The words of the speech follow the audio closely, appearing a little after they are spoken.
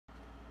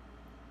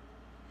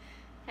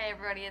Hey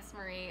everybody, it's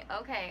Marie.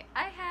 Okay,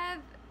 I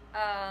have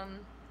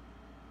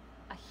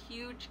a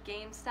huge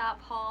GameStop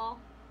haul,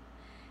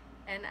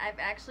 and I've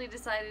actually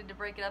decided to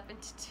break it up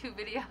into two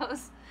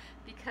videos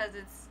because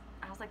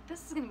I was like,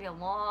 this is going to be a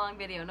long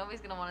video. Nobody's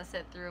going to want to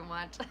sit through and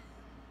watch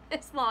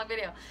this long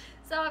video.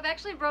 So I've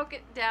actually broke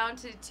it down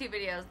to two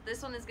videos.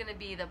 This one is going to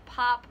be the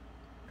pop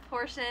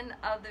portion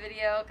of the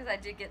video because I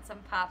did get some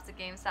pops at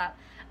GameStop.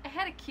 I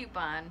had a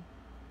coupon,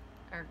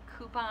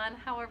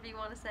 however you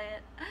want to say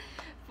it,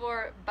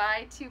 for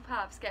buy two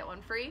pops get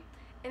one free,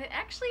 and it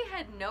actually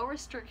had no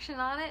restriction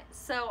on it,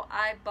 so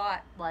I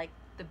bought like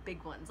the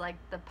big ones, like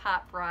the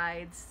pop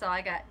rides. So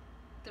I got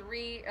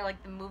three, or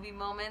like the movie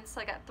moments,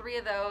 so I got three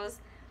of those,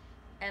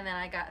 and then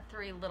I got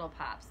three little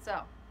pops.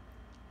 So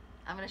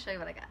I'm going to show you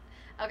what I got.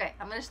 Okay,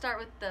 I'm going to start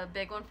with the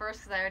big one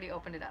first because I already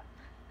opened it up.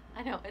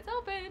 I know, it's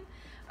open.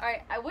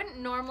 Alright, I wouldn't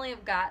normally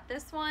have got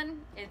this one.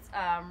 It's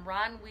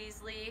Ron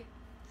Weasley.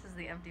 This is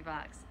the empty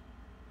box.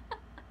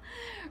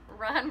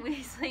 Ron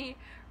Weasley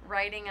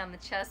writing on the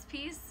chess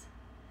piece,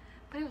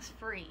 but it was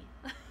free.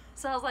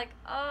 So I was like,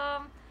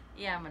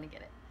 yeah, I'm gonna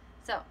get it.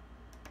 So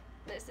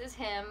this is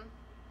him.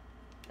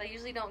 I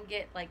usually don't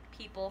get like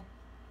people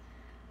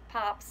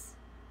pops,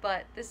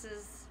 but this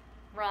is,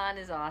 Ron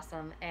is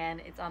awesome,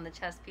 and it's on the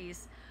chess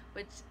piece,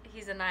 which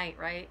he's a knight,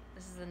 right?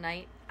 This is a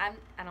knight. I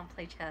don't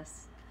play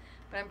chess,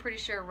 but I'm pretty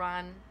sure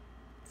Ron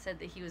said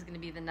that he was gonna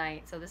be the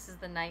knight. So this is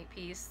the knight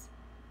piece.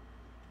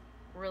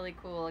 Really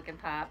cool looking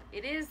pop.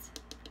 It is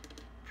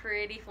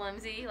pretty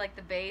flimsy, like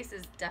the base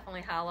is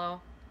definitely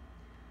hollow,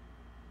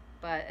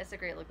 but it's a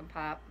great looking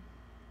pop.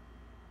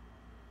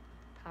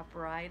 Pop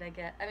ride, I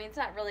guess. I mean, it's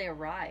not really a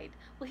ride.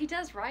 Well, he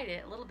does ride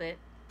it a little bit.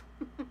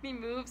 He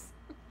moves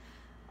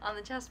on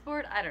the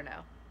chessboard. I don't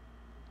know.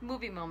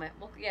 Movie moment.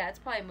 Well, yeah, it's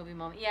probably a movie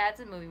moment. Yeah, it's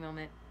a movie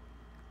moment.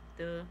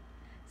 Duh.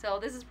 So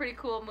this is pretty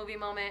cool movie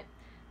moment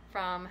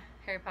from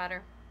Harry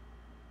Potter.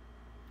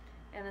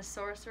 And the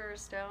Sorcerer's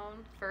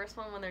Stone. First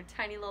one when they're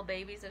tiny little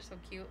babies. They're so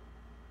cute.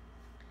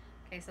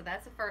 Okay, so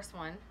that's the first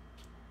one.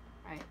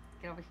 Alright,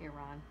 get over here,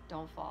 Ron.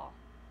 Don't fall.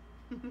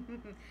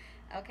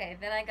 Okay,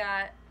 then I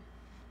got...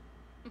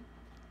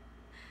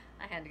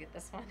 I had to get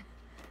this one.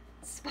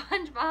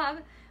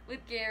 SpongeBob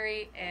with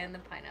Gary and the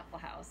Pineapple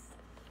House.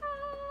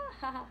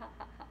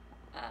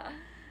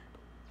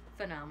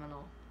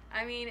 Phenomenal.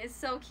 I mean, it's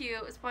so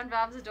cute.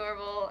 SpongeBob's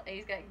adorable. And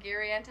he's got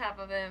Gary on top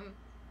of him.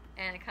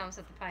 And it comes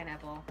with the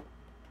pineapple.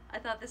 I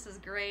thought this was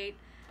great.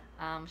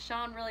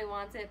 Sean really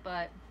wants it,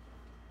 but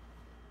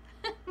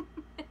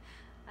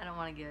I don't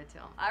want to give it to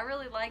him. I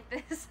really like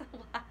this a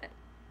lot.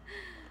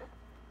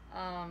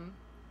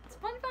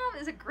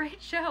 SpongeBob is a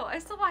great show. I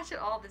still watch it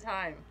all the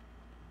time.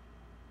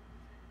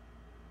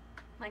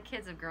 My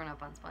kids have grown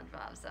up on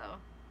SpongeBob, so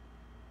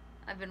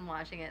I've been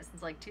watching it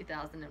since like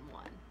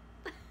 2001.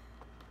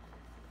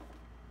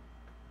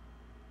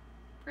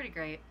 Pretty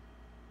great.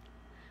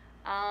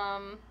 I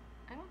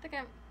don't think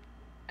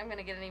I'm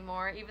gonna get any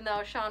more, even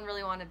though Sean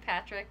really wanted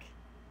Patrick.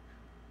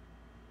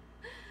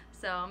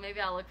 So maybe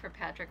I'll look for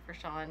Patrick for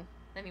Sean.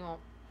 Then he won't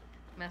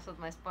mess with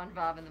my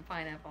SpongeBob and the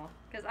pineapple.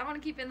 Because I want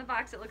to keep it in the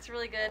box. It looks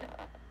really good.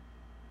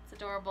 It's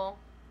adorable.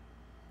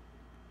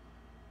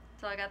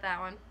 So I got that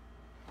one.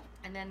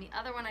 And then the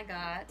other one I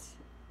got,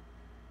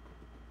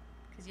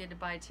 because you had to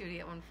buy two to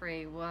get one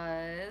free,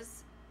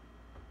 was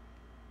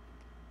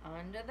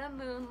Under the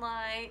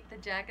Moonlight, the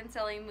Jack and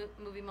Sally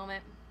movie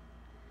moment.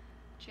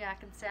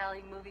 Jack and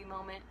Sally movie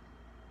moment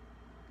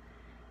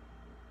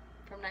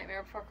from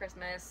Nightmare Before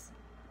Christmas.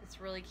 It's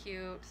really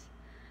cute.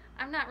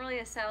 I'm not really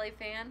a Sally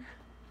fan,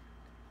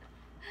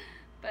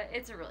 but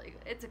it's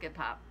a good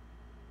pop.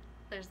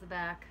 There's the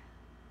back.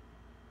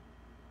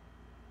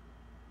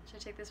 Should I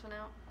take this one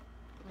out?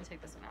 Let me take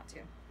this one out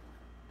too.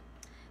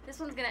 This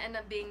one's gonna end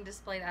up being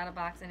displayed out of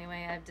box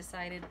anyway. I've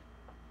decided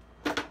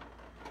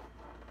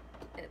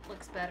it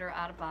looks better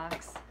out of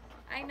box.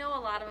 I know a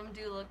lot of them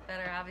do look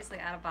better, obviously,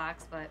 out of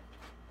box, but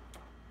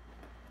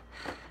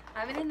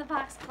I'm an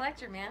in-the-box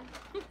collector, man.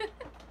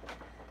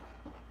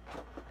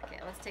 Okay,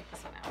 let's take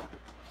this one out.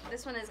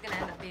 This one is going to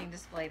end up being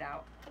displayed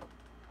out.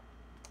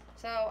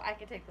 So I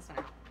can take this one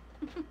out.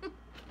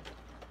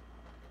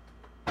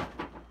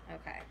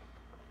 Okay.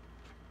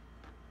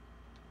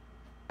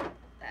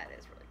 That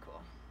is really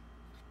cool.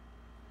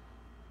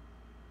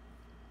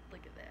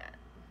 Look at that.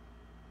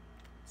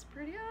 It's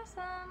pretty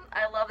awesome.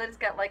 I love that it's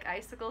got like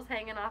icicles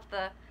hanging off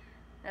the,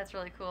 that's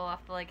really cool,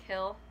 off the like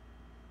hill.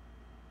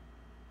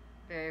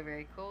 Very,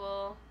 very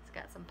cool. It's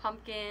got some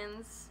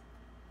pumpkins.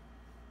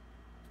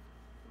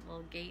 A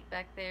little gate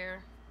back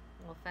there.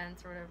 A little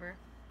fence or whatever.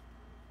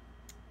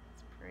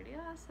 It's pretty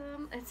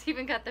awesome. It's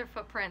even got their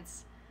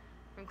footprints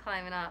from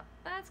climbing up.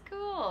 That's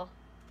cool.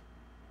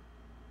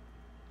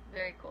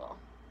 Very cool.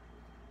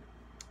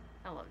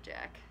 I love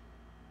Jack.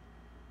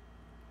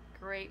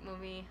 Great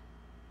movie.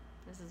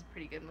 This is a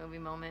pretty good movie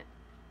moment.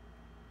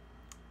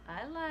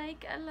 I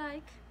like.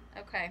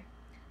 Okay.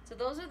 So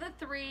those are the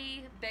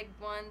three big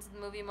ones,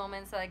 movie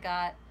moments that I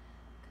got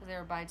because they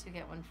were buy two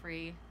get one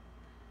free.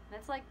 And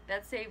that's like,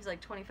 that saves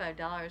like $25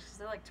 because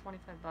they're like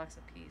 25 bucks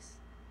a piece.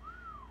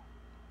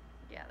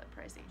 Yeah,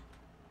 they're pricey.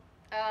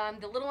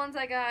 The little ones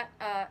I got,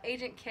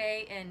 Agent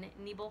K and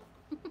Nebel.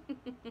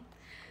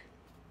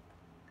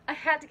 I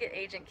had to get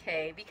Agent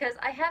K because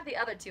I have the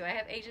other two. I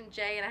have Agent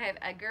J and I have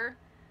Edgar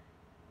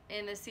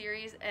in the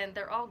series, and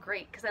they're all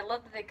great because I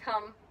love that they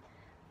come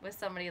with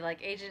somebody. Like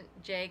Agent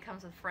J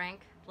comes with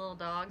Frank, the little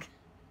dog,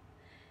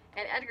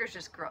 and Edgar's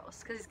just gross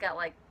because he's got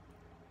like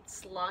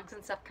slugs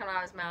and stuff coming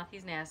out of his mouth.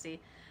 He's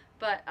nasty.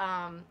 But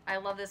I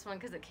love this one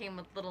because it came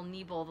with little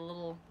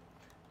Nebel,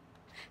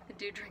 the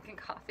dude drinking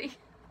coffee.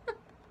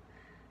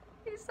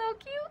 He's so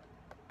cute.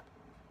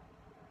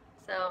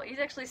 So he's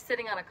actually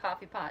sitting on a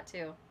coffee pot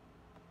too.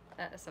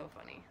 That is so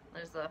funny.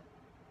 There's the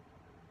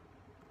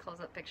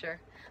close-up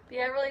picture. But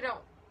yeah, I really don't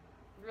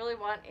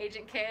want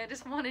Agent K. I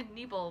just wanted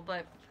Nebel,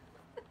 but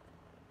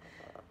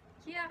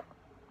yeah.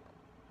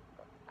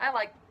 I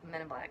like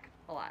Men in Black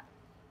a lot.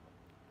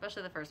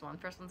 Especially the first one.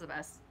 First one's the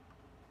best,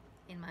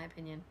 in my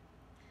opinion.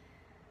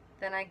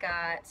 Then I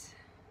got,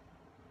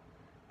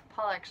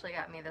 Paul actually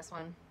got me this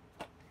one.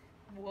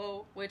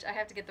 Whoa. Which I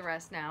have to get the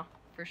rest now,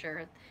 for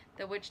sure.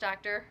 The Witch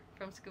Doctor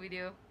from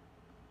Scooby-Doo.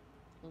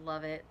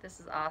 Love it. This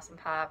is awesome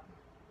pop.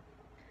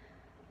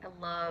 I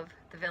love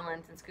the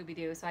villains in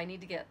Scooby-Doo, so I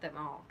need to get them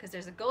all. Because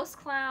there's a ghost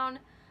clown,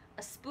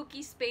 a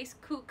spooky space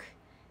kook,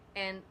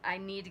 and I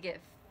need to get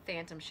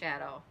Phantom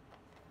Shadow.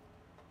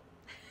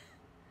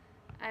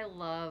 I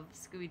love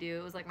Scooby-Doo.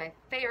 It was like my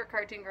favorite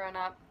cartoon growing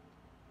up.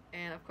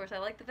 And of course I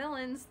like the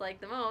villains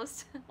like the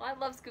most. Well, I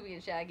love Scooby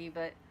and Shaggy,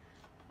 but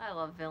I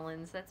love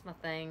villains. That's my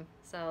thing.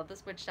 So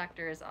this Witch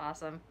Doctor is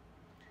awesome.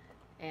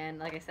 And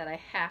like I said, I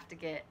have to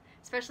get,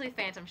 especially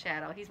Phantom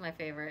Shadow. He's my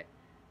favorite.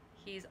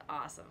 He's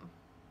awesome.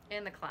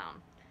 And the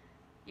clown.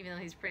 Even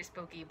though he's pretty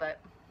spooky,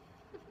 but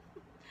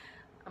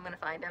I'm gonna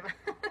find him.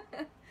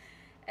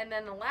 And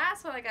then the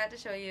last one I got to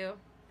show you,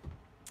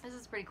 this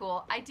is pretty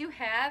cool. I do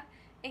have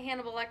a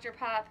Hannibal Lecter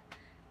pop,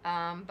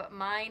 but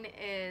mine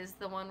is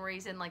the one where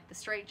he's in like the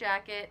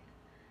straitjacket.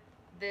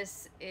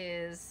 This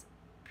is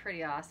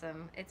pretty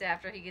awesome. It's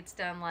after he gets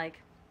done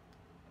like,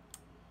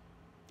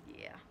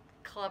 yeah,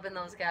 clubbing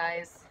those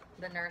guys,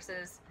 the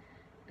nurses,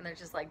 and there's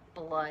just like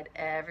blood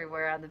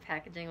everywhere on the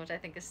packaging, which I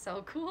think is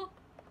so cool.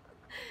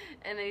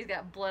 And then he's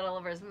got blood all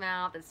over his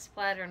mouth, it's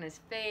splattered on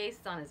his face,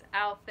 it's on his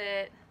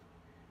outfit.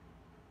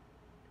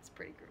 It's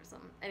pretty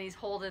gruesome. And he's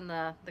holding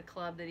the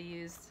club that he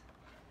used.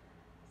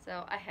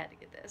 So I had to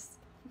get this.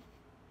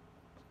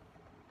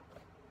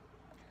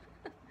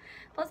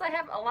 Plus I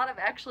have a lot of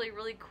actually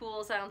really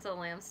cool Silence of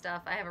the Lambs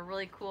stuff. I have a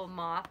really cool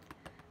moth,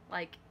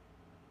 like,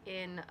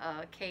 in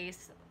a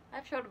case.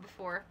 I've showed it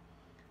before.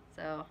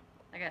 So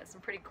I got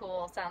some pretty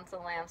cool Silence of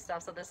the Lambs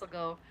stuff. So this will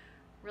go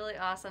really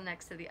awesome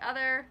next to the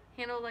other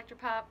Hannibal Lecter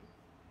pop.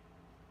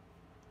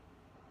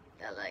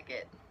 I like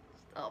it.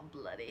 It's all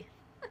bloody.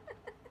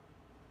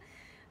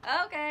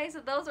 Okay,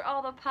 so those are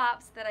all the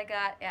pops that I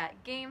got at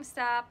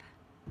GameStop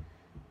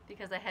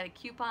because I had a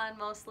coupon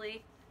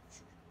mostly.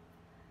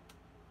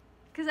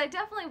 Because I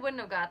definitely wouldn't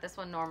have got this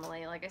one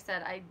normally. Like I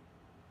said, I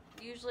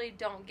usually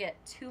don't get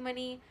too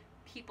many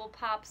people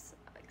pops,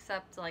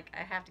 except like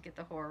I have to get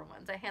the horror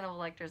ones. Hannibal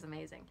Lecter's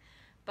amazing.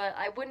 But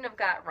I wouldn't have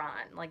got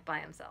Ron like by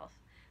himself.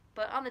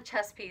 But on the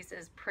chest piece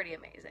is pretty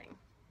amazing.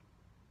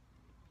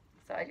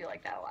 So I do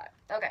like that a lot.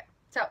 Okay,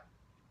 so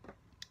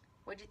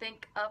what'd you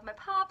think of my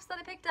pops that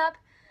I picked up?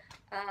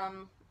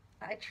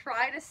 I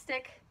try to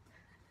stick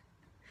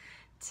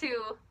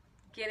to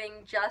getting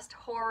just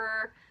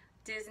horror,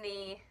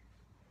 Disney,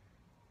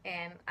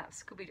 and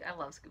Scooby-Doo. I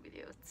love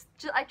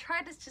Scooby-Doo. I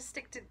try to just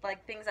stick to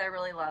like things I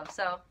really love.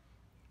 So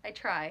I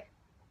try.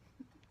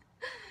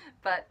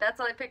 But that's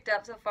what I picked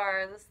up so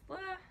far.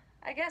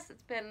 I guess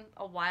it's been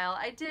a while.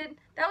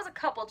 That was a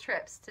couple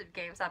trips to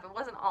GameStop. It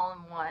wasn't all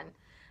in one.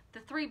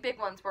 The 3 big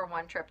ones were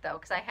one trip though,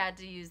 because I had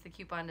to use the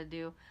coupon to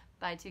do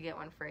buy 2 get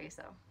 1 free.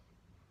 So,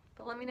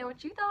 but let me know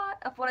what you thought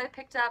of what I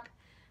picked up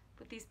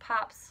with these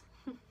pops.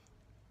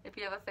 If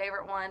you have a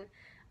favorite one,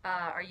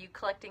 are you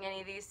collecting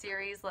any of these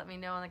series? Let me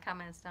know in the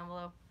comments down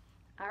below.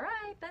 All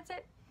right, that's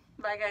it.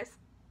 Bye guys.